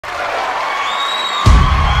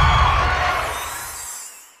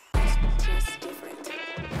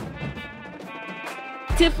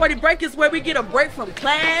1040 break is where we get a break from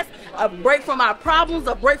class, a break from our problems,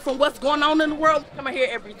 a break from what's going on in the world. We come here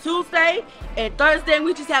every Tuesday and Thursday, and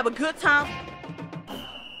we just have a good time.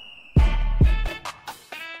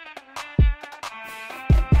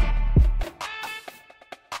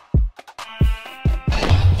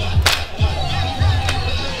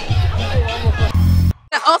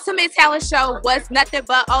 The Ultimate Talent Show was nothing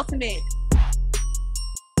but ultimate.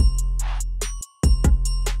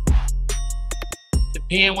 The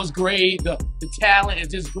pen was great. The talent is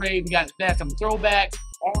just great. We got some throwbacks,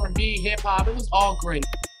 R&B, hip hop. It was all great.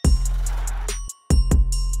 So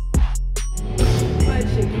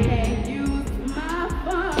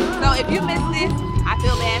if you missed this, I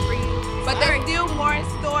feel bad for you. But there's still more in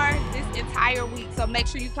store this entire week. So make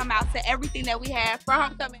sure you come out to everything that we have for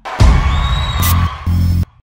homecoming.